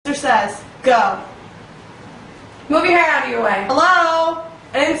Says, go. Move your hair out of your way. Hello?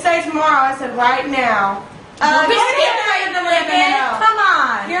 I didn't say tomorrow, I said right now. Come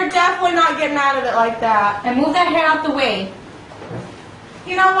on. You're definitely not getting out of it like that. And move that hair out the way.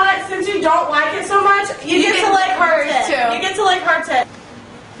 You know what? Since you don't like it so much, you get to lick hers too. You get to lick her too.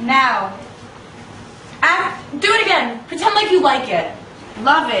 Now. Do it again. Pretend like you like it.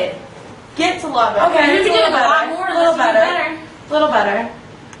 Love it. Get to love it. Okay, you can do it a lot more. A little better. A little better.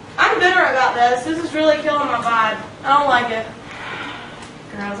 I'm bitter about this. This is really killing my vibe. I don't like it.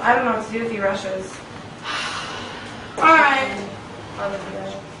 Girls, I don't know what to do with you Rushes. Alright.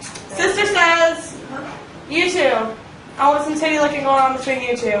 Sister says, you two. I want some titty licking going on between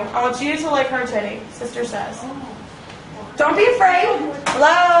you two. I want you to lick her titty. Sister says. Don't be afraid.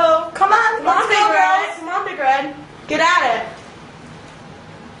 Hello. Come on. Come on, Big Red. Come on, Big Red. Get at it.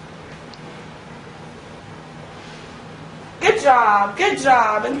 Good job. Good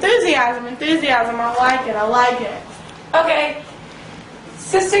job. Enthusiasm. Enthusiasm. I like it. I like it. Okay.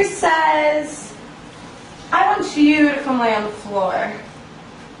 Sister says, I want you to come lay on the floor.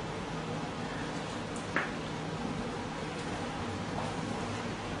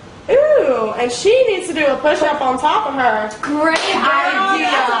 Ooh, and she needs to do a push-up on top of her. Great idea.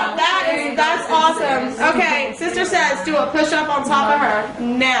 That's awesome. Okay, Sister says, do a push-up on top of her.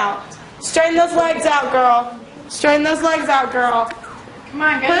 Now. Straighten those legs out, girl. Straighten those legs out, girl. Come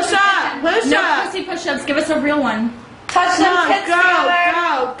on, guys. Push up. Push no up. pussy push-ups. Give us a real one. Touch them tits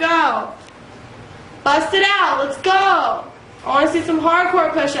together. Go. Bust it out. Let's go. I want to see some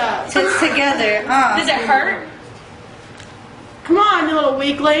hardcore push-ups. Tits together. Does it hurt? Come on, you little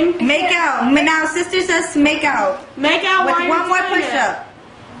weakling. Make out. Now, Sister says to make out. Make out with while you're one more doing push-up.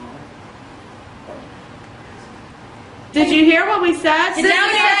 Did you hear what we said? Sister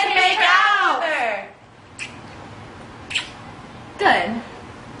said make out. Good.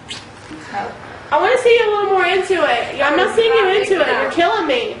 I want to see you a little more into it. I'm not seeing you into it. You're killing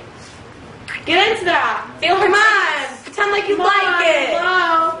me. Get into that. Feel her Come on. Pretend like you like it.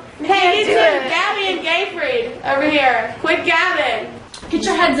 Hello. Hey, you two, Gabby and Gayfried over here. Quit gabbing. Get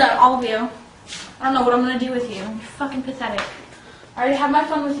your heads up, all of you. I don't know what I'm going to do with you. You're fucking pathetic. I already had my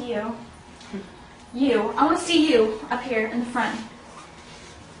fun with you. I want to see you up here in the front.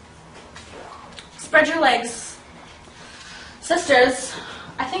 Spread your legs. Sisters,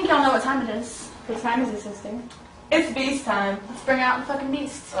 I think y'all know what time it is. What time is it, sister? It's beast time. Let's bring out the fucking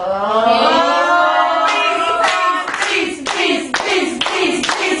beast.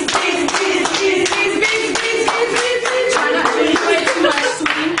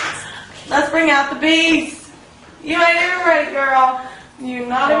 Let's bring out the beast. You ain't even ready, girl. You're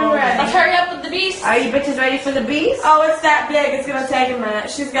not even ready. Let's hurry up with the beast. Are you bitches ready for the beast? Oh, it's that big. It's going to take a minute.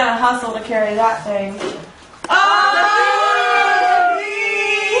 She's got to hustle to carry that thing. Oh, the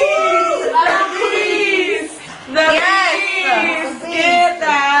beast! The beast! Get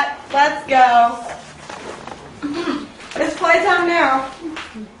that. Let's go. It's playtime now.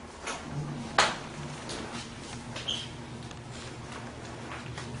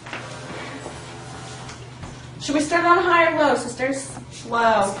 Should we start on high or low, sisters?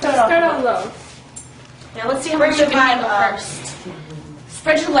 Low. Start on low. Yeah, let's see how much you can handle first.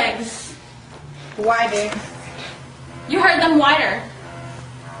 Spread your legs. Wider. You heard them wider.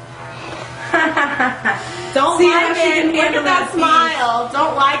 Don't See like how she it. can Look at handle that that smile.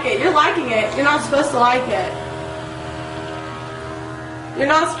 Don't like it. You're liking it. You're not supposed to like it. You're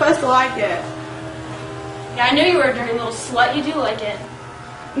not supposed to like it. Yeah, I knew you were a dirty little slut. You do like it.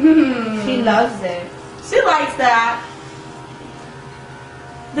 She loves it. She likes that.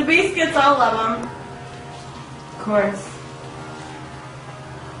 The beast gets all of them. Of course.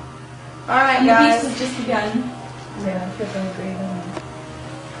 Alright, And the guys. beast has just begun. Yeah, I feel so great.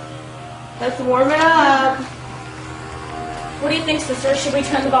 Let's warm it up. What do you think, sister? Should we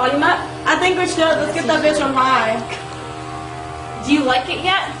turn the volume up? I think we should. Let's get that bitch on high. Do you like it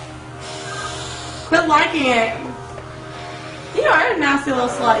yet? Quit liking it. You are a nasty little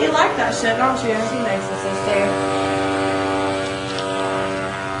slut. You like that shit, don't you? She likes it, sister.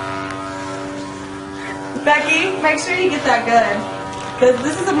 Becky, make sure you get that good. Because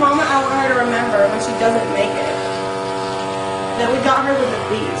this is a moment I want her to remember when she doesn't make it. That we got her with the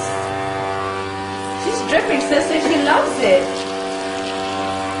beast. She's dripping, sister. She loves it.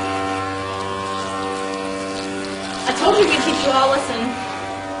 I told you we'd teach you all a lesson.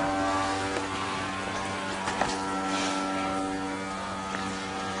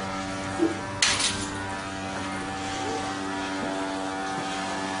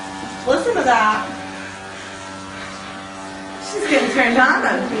 Listen to that. She's getting turned on.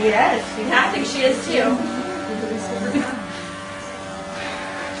 Yes. I think she is too.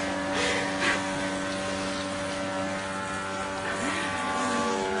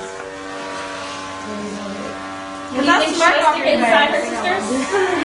 What do you that think she smirk was off to your get inside her face. sisters?